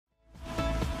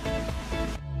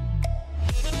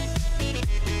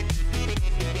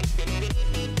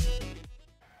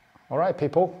Alright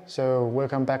people, so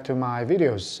welcome back to my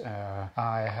videos.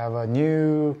 I have a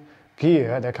new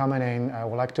gear that coming in. I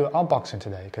would like to unboxing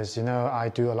today because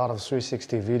I do a lot of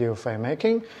 360 video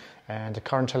filmmaking, and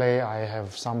currently I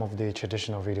have some of the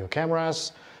traditional video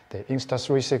cameras, the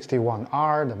Insta360 ONE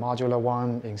R, the modular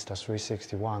one,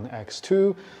 Insta360 ONE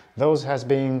X2. Those has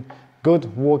been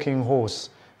good working horse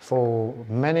for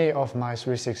many of my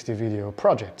 360 video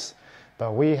projects.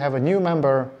 But we have a new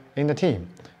member in the team.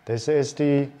 This is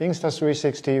the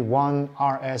Insta360 ONE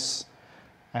RS,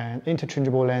 an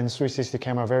interchangeable lens 360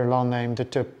 camera, very long name.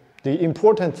 The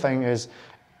important thing is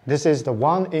this is the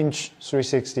 1-inch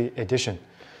 360 edition.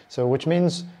 So which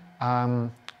means, I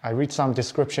read some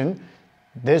description.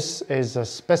 This is a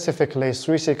specifically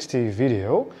 360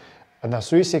 video and a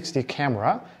 360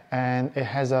 camera, and it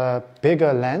has a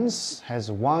bigger lens, has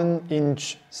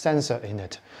 1-inch sensor in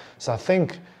it. So I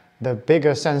think the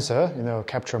bigger sensor,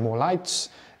 capture more lights,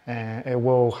 and it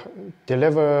will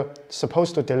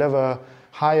supposed to deliver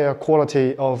higher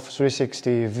quality of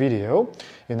 360 video.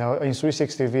 In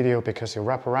 360 video, because you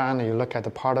wrap around and you look at the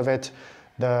part of it,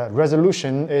 the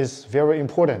resolution is very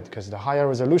important, because the higher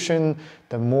resolution,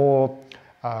 the more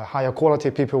higher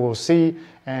quality people will see.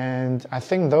 And I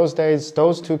think those days,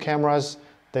 those two cameras,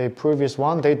 the previous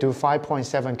one, they do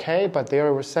 5.7K, but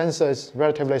their sensor is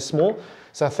relatively small.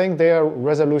 So I think their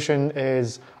resolution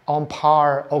is on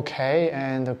par, okay,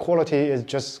 and the quality is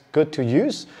just good to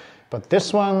use. But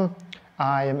this one,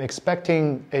 I am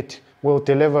expecting it will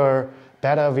deliver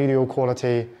better video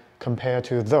quality compared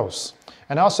to those.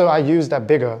 And also I use that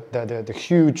bigger, the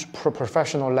huge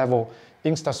professional level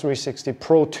Insta360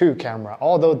 Pro 2 camera.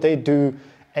 Although they do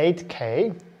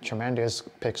 8K, tremendous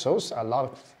pixels, a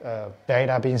lot of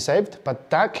data being saved, but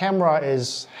that camera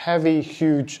is heavy,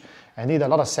 huge, and need a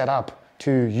lot of setup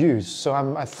to use. So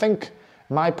I think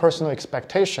my personal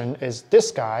expectation is this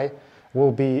guy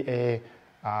will be a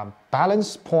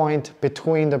balance point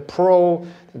between the Pro,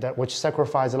 which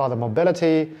sacrifices a lot of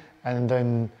mobility, and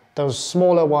then those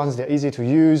smaller ones, they're easy to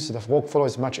use, the workflow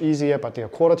is much easier, but their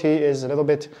quality is a little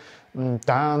bit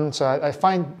down. So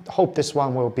I hope this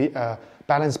one will be a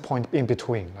balance point in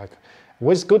between. Like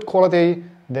with good quality,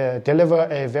 they deliver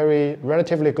a very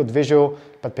relatively good visual,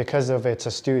 but because of it,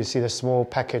 still you see the small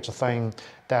package thing,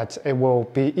 that it will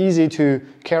be easy to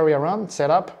carry around, set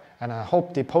up, and I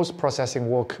hope the post-processing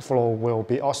workflow will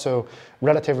be also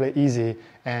relatively easy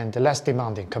and less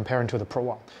demanding compared to the Pro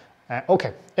one.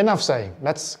 Okay, enough saying,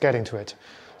 let's get into it.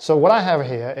 So what I have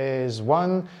here is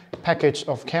one package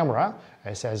of camera.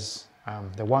 It says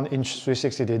the 1-inch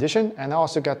 360 edition, and I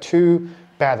also got two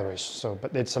batteries. So,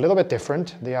 but it's a little bit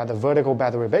different. They are the vertical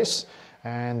battery base,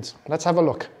 and let's have a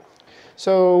look.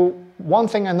 So one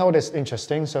thing I noticed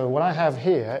interesting, so what I have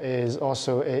here is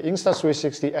also a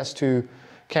Insta360 S2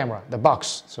 camera, the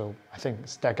box. So I think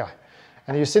it's that guy.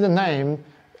 And you see the name,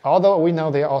 although we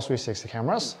know they are all 360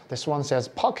 cameras, this one says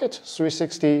Pocket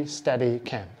 360 Steady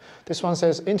Cam. This one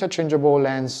says Interchangeable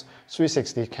Lens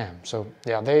 360 Cam. So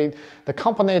yeah, the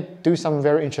company do some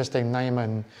very interesting name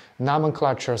and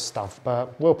nomenclature stuff,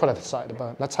 but we'll put it aside.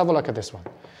 But let's have a look at this one.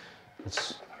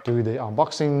 Let's do the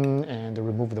unboxing and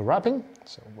remove the wrapping,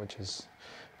 so which is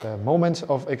the moment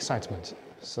of excitement.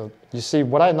 So you see,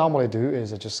 what I normally do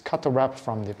is I just cut the wrap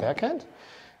from the back end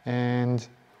and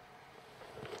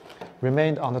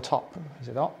remained on the top. Is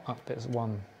it all? Oh, there's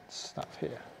one stuff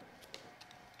here.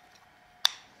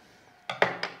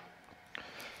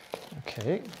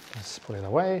 Okay, let's put it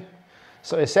away.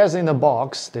 So it says in the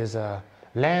box, there's a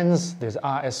lens, there's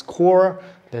RS core,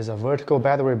 there's a vertical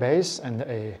battery base, and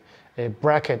a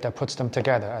bracket that puts them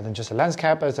together, and then just a lens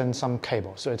cap and some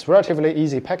cable. So it's relatively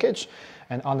easy package.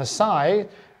 And on the side,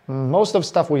 most of the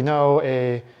stuff we know,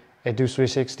 a do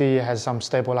 360 has some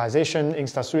stabilization.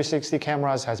 Insta360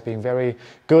 cameras has been very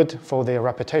good for their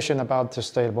reputation about the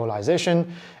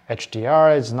stabilization.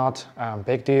 HDR is not a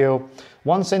big deal.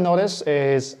 One thing notice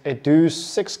is it do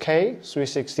 6K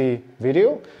 360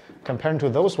 video. Compared to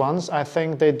those ones, I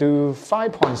think they do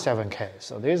 5.7K.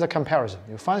 So there's a comparison.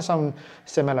 You find some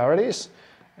similarities,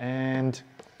 and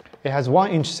it has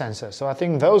 1-inch sensor. So I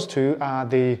think those two are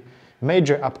the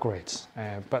major upgrades.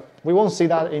 But we won't see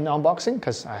that in unboxing,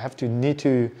 because I need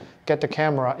to get the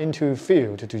camera into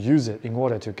field to use it in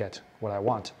order to get what I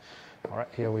want. All right,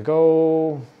 here we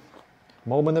go.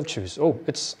 Moment of choose. Oh,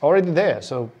 it's already there.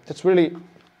 So it's really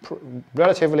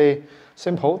relatively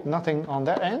simple, nothing on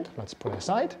that end. Let's put it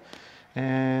aside.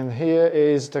 And here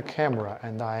is the camera,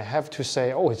 and I have to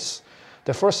say,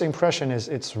 the first impression is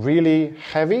it's really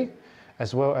heavy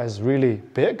as well as really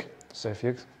big. So if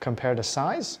you compare the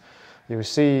size, you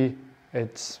see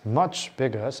it's much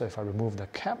bigger. So if I remove the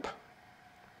cap,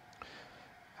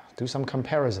 do some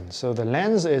comparison. So the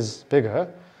lens is bigger.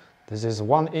 This is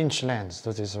 1-inch lens.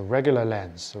 This is a regular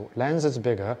lens. So lens is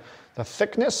bigger. The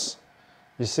thickness,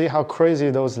 you see how crazy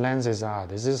those lenses are.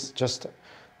 This is just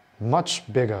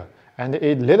much bigger. And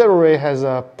it literally has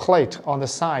a plate on the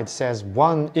side says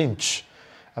 1 inch.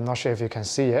 I'm not sure if you can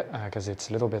see it because it's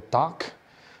a little bit dark.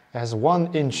 It has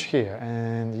 1 inch here,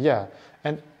 and yeah,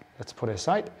 and let's put it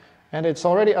aside. And it's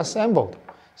already assembled.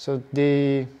 So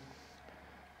this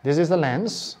is the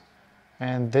lens,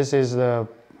 and this is the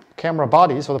camera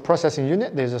body. So the processing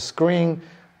unit, there's a screen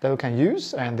that we can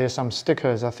use, and there's some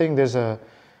stickers. I think there's a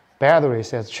battery. It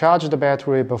says charge the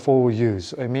battery before we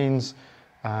use. It means,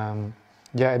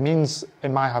 yeah, it means it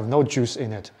might have no juice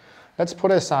in it. Let's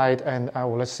put it aside, and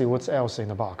let's see what's else in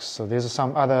the box. So there's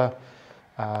some other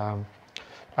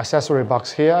accessory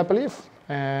box here, I believe.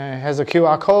 It has a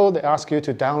QR code. They ask you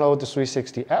to download the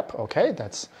 360 app. Okay,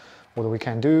 that's what we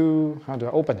can do. How do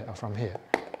I open it from here?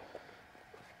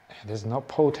 There's no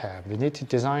pull tab. We need to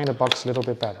design the box a little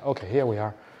bit better. Okay, here we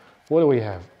are. What do we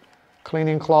have?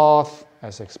 Cleaning cloth,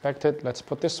 as expected. Let's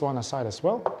put this one aside as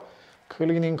well.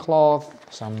 Cleaning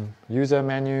cloth, some user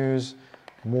menus,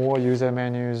 more user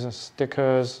menus,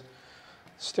 stickers.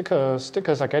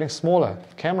 Stickers are getting smaller.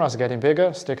 Cameras getting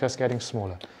bigger, stickers getting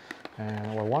smaller.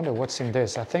 And I wonder what's in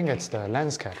this. I think it's the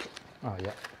lens cap. Oh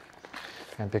yeah.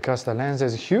 And because the lens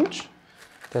is huge,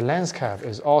 the lens cap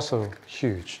is also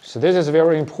huge. So this is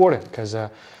very important because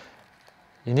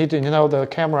you need to, the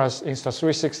cameras,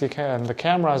 Insta360 and the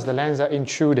cameras, the lens are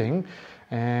intruding,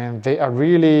 and they are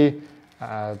really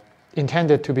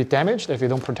intended to be damaged if you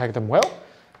don't protect them well.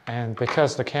 And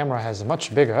because the camera has a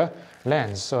much bigger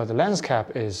lens, so the lens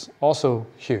cap is also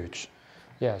huge.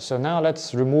 Yeah, so now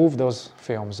let's remove those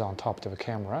films on top of the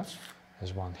camera.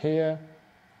 There's one here,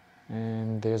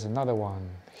 and there's another one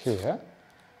here.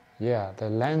 Yeah, the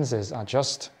lenses are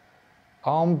just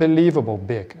unbelievable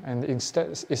big, and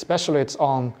instead, especially it's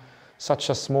on such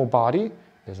a small body.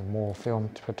 There's more film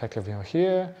protective film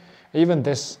here. Even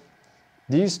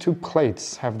these two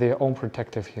plates have their own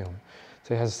protective film.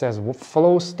 So it says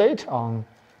flow state on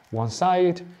one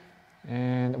side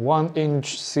and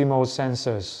 1-inch CMOS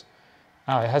sensors.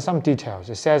 It has some details.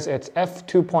 It says it's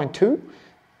f2.2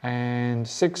 and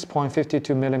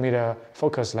 6.52 millimeter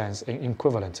focus lens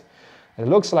equivalent. It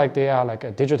looks like they are like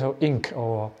a digital ink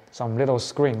or some little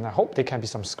screen. I hope they can be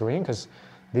some screen because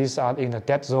these are in the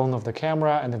dead zone of the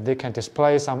camera, and if they can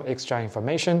display some extra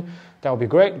information, that would be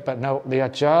great. But no, they are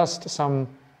just some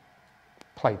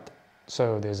plate.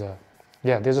 So there's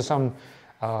some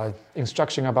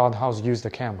instruction about how to use the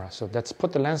camera. So let's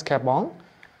put the lens cap on.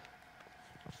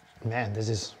 Man, this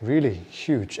is really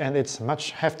huge, and it's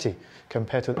much hefty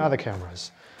compared to other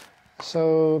cameras.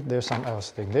 So there's some else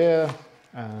thing there.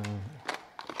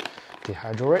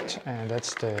 Dehydrate, and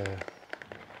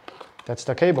that's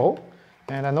the cable.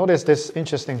 And I noticed this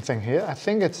interesting thing here. I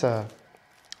think it's a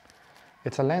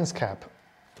lens cap.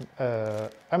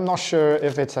 I'm not sure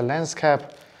if it's a lens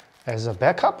cap as a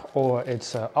backup or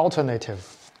it's an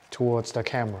alternative towards the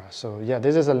camera. So yeah,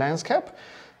 this is a lens cap.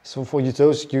 So for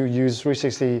those you use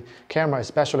 360 camera,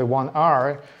 especially One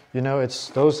R,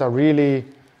 those are really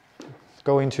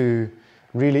going to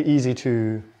really easy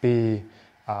to be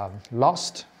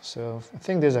lost. So I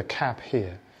think there's a cap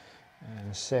here, and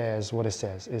it says what it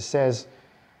says. It says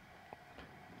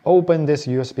open this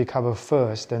USB cover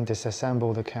first, then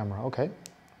disassemble the camera. Okay,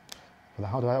 but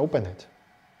how do I open it?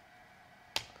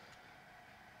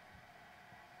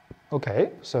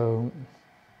 Okay, so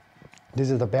this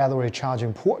is the battery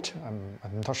charging port.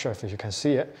 I'm not sure if you can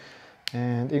see it.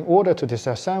 And in order to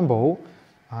disassemble,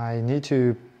 I need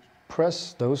to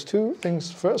press those two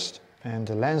things first, and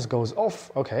the lens goes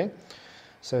off. Okay,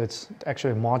 so it's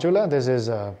actually modular. This is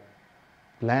a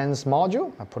lens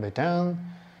module. I put it down,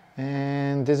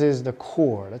 and this is the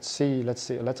core. Let's see.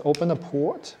 Let's open the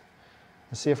port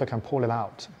and see if I can pull it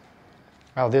out.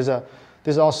 Oh,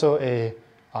 there's also a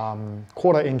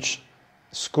 1/4 inch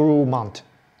screw mount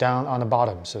down on the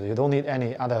bottom, so you don't need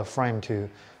any other frame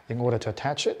in order to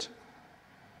attach it.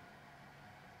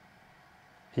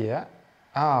 Yeah.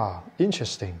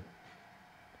 Interesting.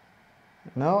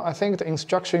 No, I think the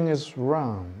instruction is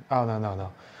wrong. Oh,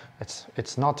 no.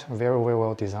 It's not very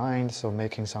well designed, so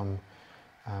making some...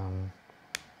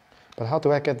 but how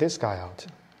do I get this guy out?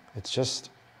 It's just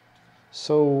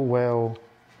so well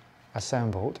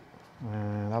assembled,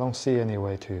 and I don't see any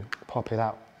way to pop it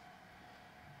out.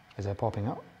 Is it popping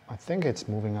out? I think it's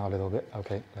moving out a little bit.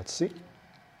 Okay, let's see.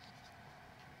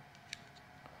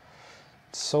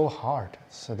 It's so hard.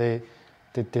 So they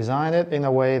designed it in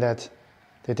a way that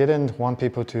They didn't want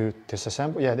people to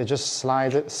disassemble. Yeah, they just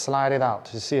slide it out.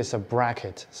 You see, it's a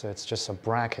bracket, so it's just a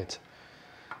bracket,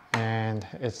 and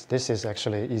this is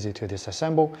actually easy to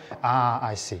disassemble. Ah,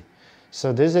 I see.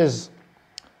 So this is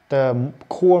the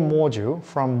core module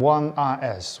from ONE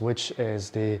RS, which is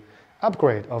the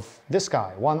upgrade of this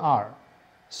guy, ONE R.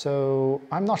 So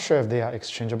I'm not sure if they are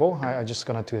exchangeable. I'm just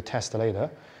gonna do a test later.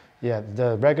 Yeah,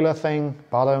 the regular thing,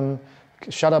 bottom,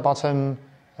 shutter button,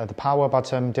 the power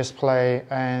button, display,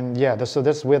 and yeah, so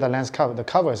that's where the lens cover, the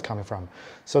cover is coming from.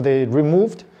 So they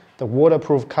removed the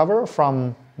waterproof cover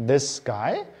from this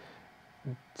guy.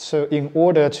 So in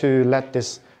order to let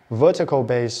this vertical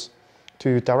base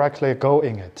to directly go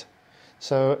in it.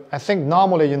 So I think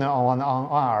normally, you know, on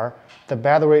R, the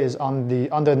battery is on the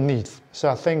underneath. So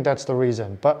I think that's the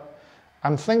reason. But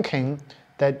I'm thinking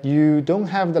that you don't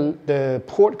have the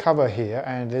port cover here,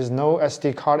 and there's no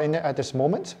SD card in it at this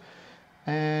moment.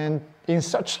 And in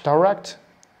such direct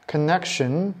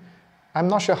connection, I'm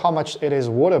not sure how much it is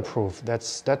waterproof.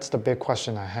 That's the big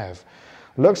question I have.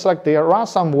 Looks like there are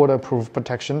some waterproof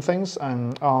protection things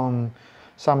and on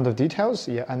some of the details.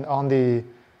 Yeah, and on the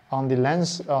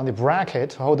lens, on the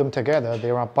bracket to hold them together,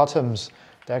 there are buttons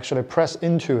that actually press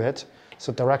into it,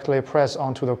 so directly press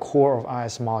onto the core of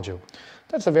RS module.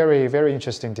 That's a very, very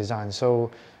interesting design.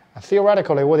 So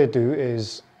theoretically, what they do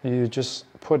is you just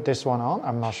put this one on.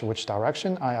 I'm not sure which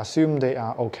direction. I assume they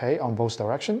are okay on both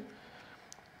directions.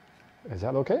 Is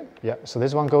that okay? Yeah, so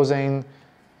this one goes in,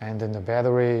 and then the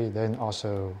battery then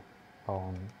also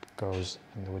goes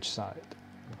in which side.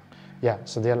 Yeah,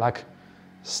 so they're like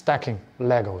stacking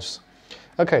Legos.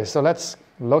 Okay, so let's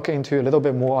look into a little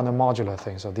bit more on the modular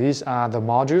thing. So these are the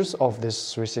modules of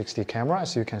this 360 camera,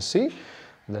 as you can see.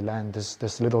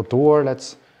 This little door,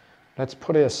 let's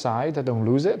put it aside, don't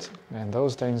lose it. And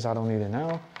those things I don't need it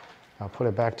now. I'll put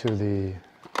it back to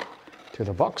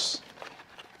the box.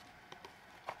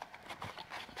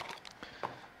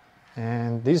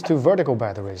 And these two vertical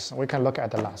batteries, we can look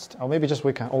at the last. Or maybe just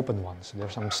we can open one. So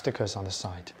there's some stickers on the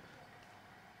side.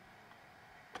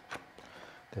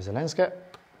 There's a lens cap.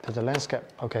 There's a lens cap.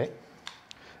 Okay.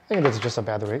 I think that's just a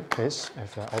battery case.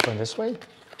 If I open this way,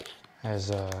 there's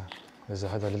a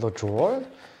little drawer.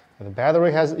 The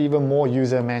battery has even more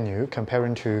user menu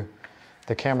comparing to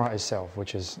the camera itself,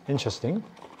 which is interesting.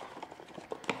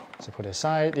 So put it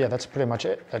aside. Yeah, that's pretty much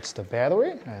it. That's the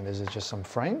battery, and this is just some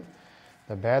frame.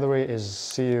 The battery is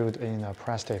sealed in a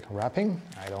plastic wrapping.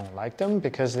 I don't like them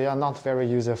because they are not very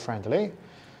user-friendly.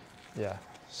 Yeah,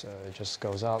 so it just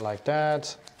goes out like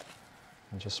that.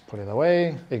 And just put it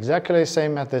away. Exactly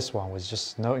same as this one, with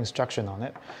just no instruction on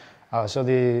it. So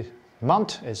the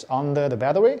mount is under the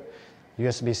battery.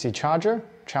 USB-C charger,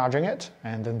 charging it.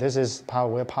 And then this is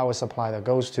where power supply that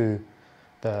goes to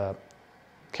the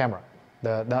camera.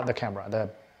 Not the camera,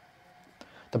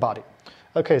 the body.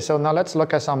 Okay, so now let's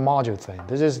look at some module thing.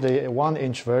 This is the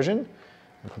 1-inch version.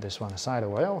 I'll put this one aside as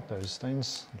well, those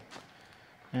things.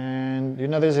 And you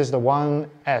know this is the ONE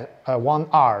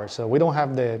R, so we don't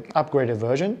have the upgraded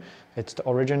version. It's the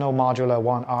original modular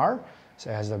ONE R.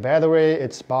 So it has the battery,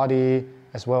 its body,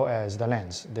 as well as the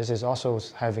lens. This is also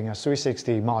having a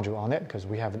 360 module on it, because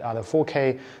we have the other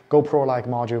 4K GoPro-like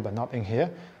module, but not in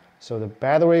here. So the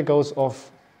battery goes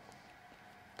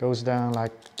down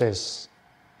like this.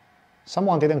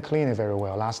 Someone didn't clean it very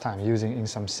well last time, using in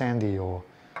some sandy or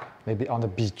maybe on the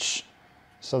beach.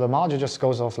 So the module just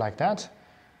goes off like that.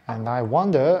 And I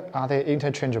wonder, are they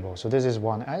interchangeable? So this is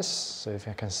ONE S, so if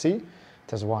you can see,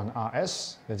 there's ONE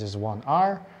RS, this is ONE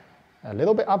R. A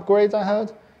little bit upgrade, I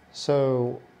heard.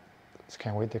 So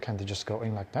can they just go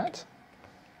in like that?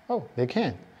 Oh, they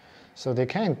can. So they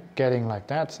can get in like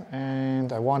that.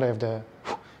 And I wonder if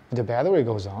the battery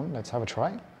goes on. Let's have a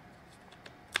try.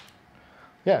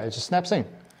 Yeah, it just snaps in.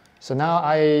 So now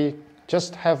I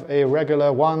just have a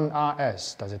regular ONE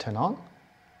RS. Does it turn on?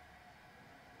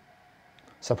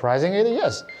 Surprisingly,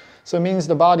 yes. So it means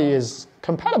the body is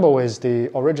compatible with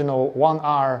the original ONE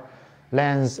R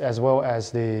lens as well as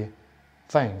the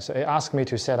thing. So it asked me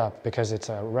to set up because it's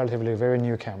a relatively very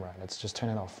new camera. Let's just turn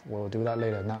it off. We'll do that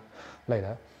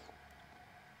later.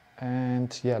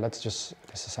 And yeah, let's just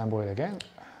disassemble it again.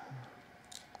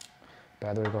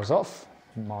 Battery goes off,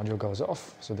 module goes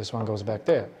off. So this one goes back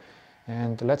there.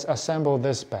 And let's assemble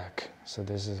this back. So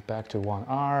this is back to ONE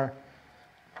R.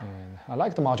 And I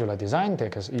like the modular design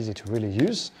because it's easy to really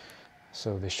use.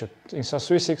 So they should,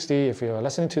 Insta360, if you're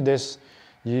listening to this,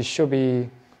 you should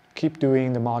keep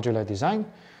doing the modular design.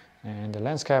 And the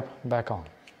lens cap back on.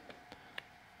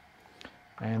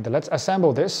 And let's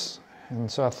assemble this. And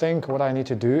so I think what I need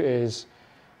to do is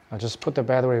I'll just put the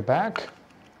battery back,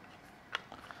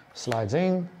 slides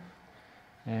in,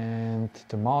 and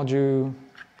the module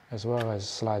as well as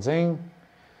slides in.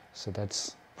 So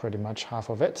that's pretty much half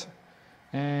of it.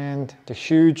 And the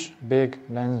huge big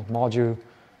lens module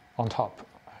on top.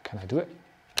 Can I do it?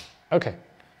 Okay.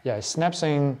 Yeah, it snaps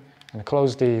in and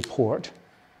close the port.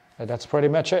 That's pretty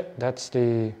much it. That's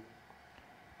the,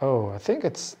 oh, I think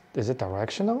it's, is it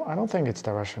directional? I don't think it's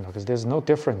directional because there's no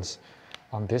difference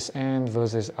on this end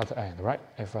versus other end, right?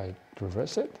 If I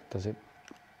reverse it, does it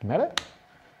matter?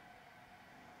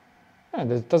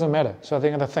 And it doesn't matter. So I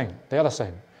think they are the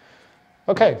same.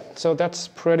 Okay, so that's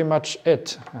pretty much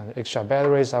it. And the extra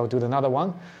batteries, I'll do another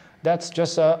one. That's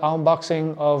just an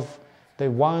unboxing of the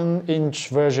 1-inch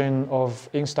version of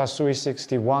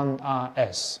Insta360 ONE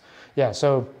RS. Yeah,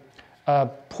 so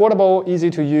portable, easy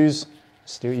to use,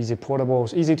 still easy portable,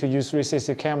 easy to use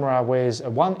 360 camera with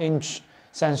a 1-inch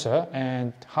sensor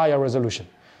and higher resolution.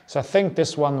 So I think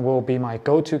this one will be my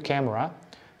go-to camera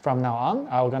from now on.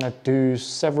 I'm gonna do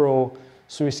several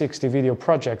 360 video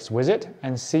projects with it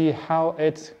and see how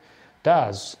it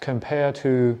does compared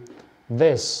to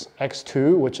this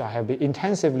X2, which I have been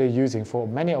intensively using for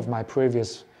many of my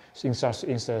previous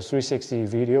Insta360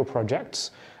 video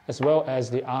projects, as well as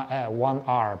the One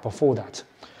R before that.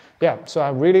 Yeah, so I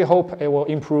really hope it will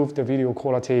improve the video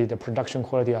quality, the production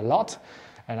quality a lot,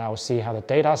 and I'll see how the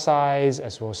data size,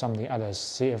 as well as some of the others,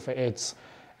 see if it's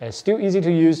still easy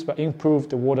to use, but improve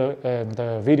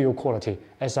the video quality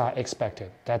as I expected.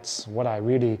 That's what I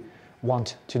really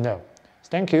want to know.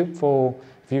 Thank you for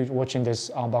watching this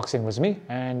unboxing with me,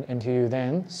 and until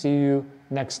then, see you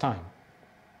next time.